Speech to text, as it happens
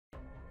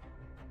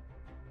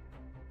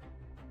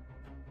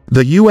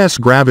The U.S.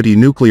 gravity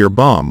nuclear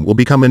bomb will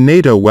become a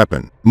NATO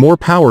weapon, more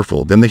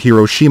powerful than the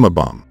Hiroshima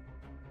bomb.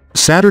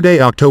 Saturday,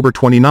 October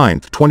 29,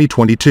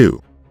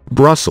 2022.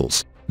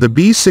 Brussels. The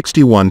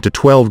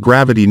B-61-12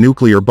 gravity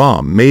nuclear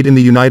bomb made in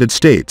the United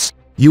States,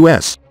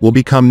 U.S., will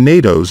become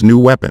NATO's new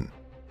weapon.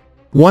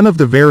 One of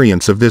the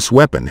variants of this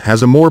weapon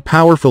has a more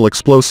powerful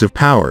explosive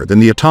power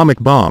than the atomic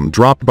bomb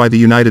dropped by the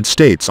United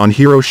States on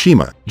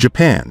Hiroshima,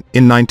 Japan,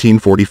 in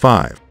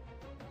 1945.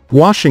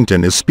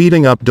 Washington is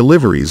speeding up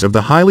deliveries of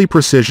the highly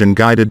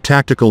precision-guided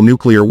tactical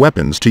nuclear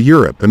weapons to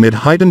Europe amid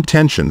heightened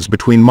tensions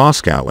between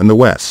Moscow and the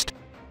West.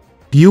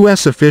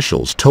 U.S.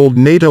 officials told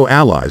NATO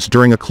allies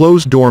during a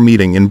closed-door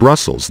meeting in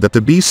Brussels that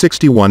the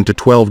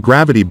B-61-12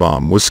 gravity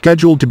bomb was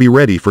scheduled to be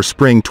ready for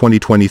spring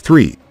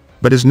 2023,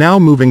 but is now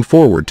moving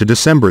forward to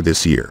December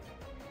this year.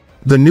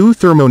 The new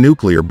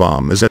thermonuclear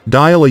bomb is a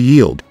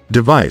dial-a-yield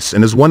device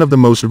and is one of the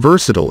most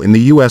versatile in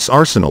the U.S.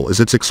 arsenal, as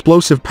its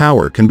explosive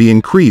power can be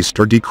increased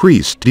or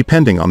decreased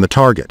depending on the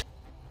target.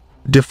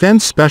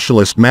 Defense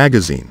specialist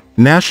magazine,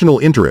 National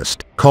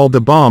Interest, called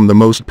the bomb the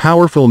most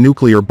powerful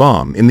nuclear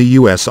bomb in the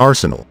U.S.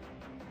 arsenal.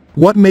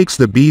 What makes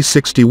the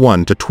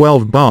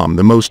B-61-12 bomb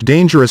the most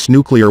dangerous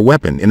nuclear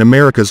weapon in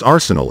America's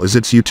arsenal is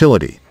its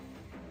utility.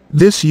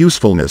 This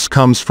usefulness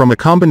comes from a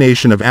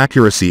combination of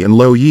accuracy and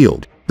low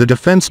yield, the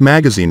Defense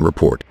Magazine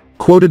report,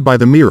 quoted by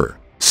The Mirror,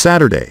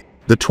 Saturday,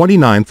 the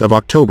 29th of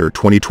October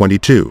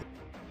 2022.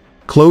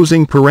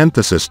 Closing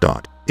parenthesis.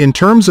 In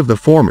terms of the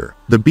former,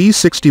 the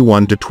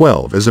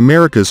B-61-12 is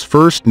America's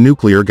first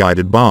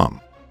nuclear-guided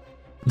bomb.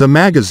 The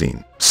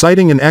magazine,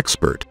 citing an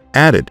expert,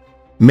 added,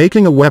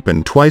 making a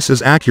weapon twice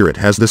as accurate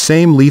has the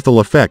same lethal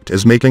effect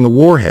as making a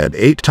warhead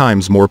 8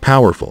 times more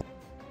powerful.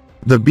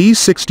 The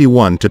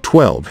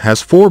B-61-12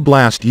 has 4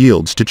 blast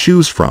yields to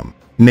choose from,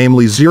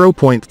 namely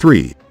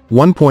 0.3,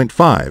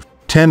 1.5,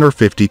 10 or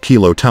 50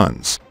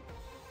 kilotons.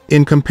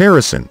 In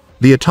comparison,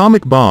 the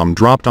atomic bomb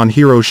dropped on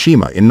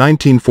Hiroshima in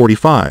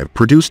 1945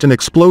 produced an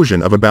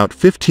explosion of about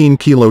 15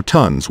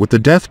 kilotons with the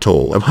death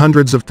toll of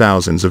hundreds of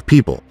thousands of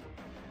people.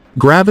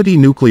 Gravity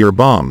nuclear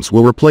bombs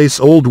will replace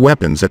old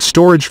weapons at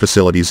storage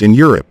facilities in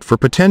Europe for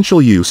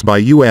potential use by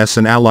U.S.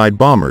 and Allied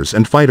bombers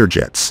and fighter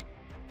jets.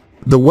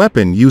 The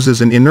weapon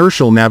uses an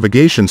inertial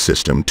navigation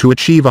system to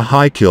achieve a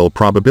high kill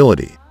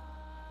probability.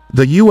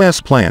 The U.S.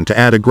 plan to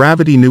add a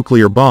gravity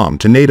nuclear bomb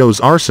to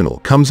NATO's arsenal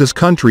comes as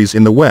countries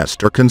in the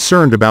West are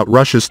concerned about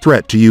Russia's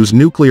threat to use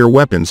nuclear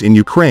weapons in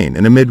Ukraine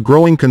and amid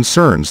growing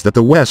concerns that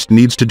the West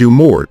needs to do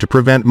more to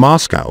prevent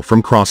Moscow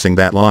from crossing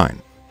that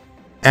line.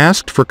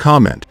 Asked for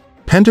comment,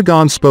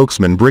 Pentagon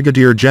spokesman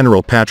Brigadier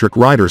General Patrick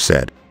Ryder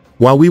said,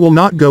 "While we will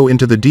not go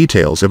into the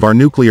details of our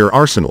nuclear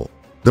arsenal,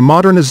 the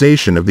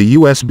modernization of the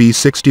US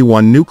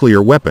B-61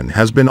 nuclear weapon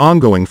has been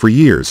ongoing for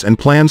years and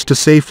plans to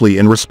safely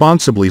and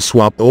responsibly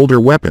swap older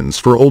weapons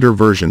for older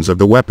versions of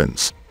the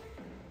weapons."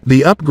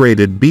 The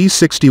upgraded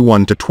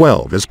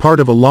B-61-12 is part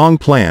of a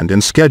long-planned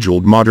and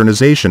scheduled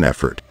modernization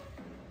effort.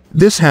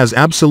 "This has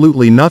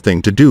absolutely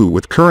nothing to do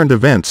with current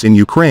events in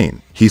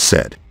Ukraine," he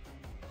said.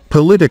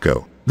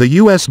 Politico, the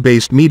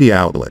US-based media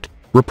outlet,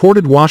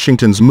 reported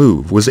Washington's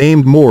move was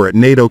aimed more at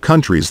NATO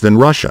countries than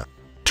Russia,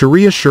 to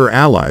reassure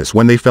allies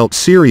when they felt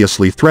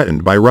seriously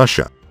threatened by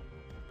Russia.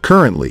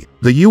 Currently,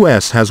 the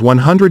U.S. has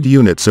 100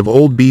 units of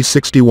old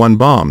B-61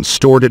 bombs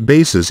stored at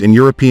bases in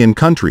European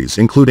countries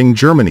including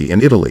Germany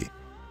and Italy.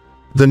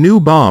 The new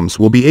bombs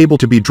will be able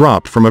to be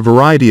dropped from a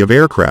variety of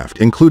aircraft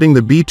including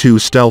the B-2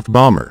 stealth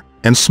bomber,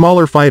 and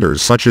smaller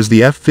fighters such as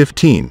the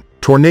F-15,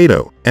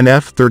 Tornado, and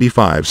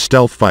F-35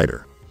 stealth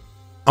fighter.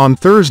 On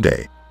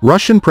Thursday,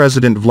 Russian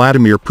President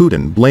Vladimir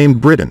Putin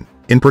blamed Britain,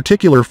 in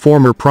particular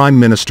former Prime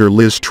Minister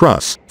Liz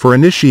Truss, for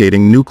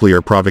initiating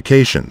nuclear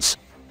provocations.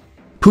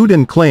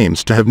 Putin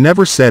claims to have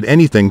never said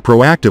anything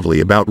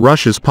proactively about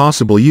Russia's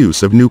possible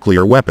use of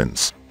nuclear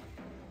weapons.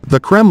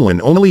 The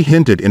Kremlin only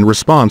hinted in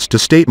response to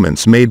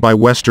statements made by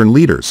Western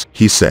leaders,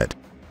 he said.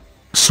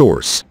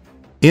 Source: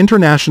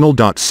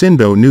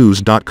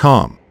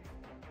 international.sindonews.com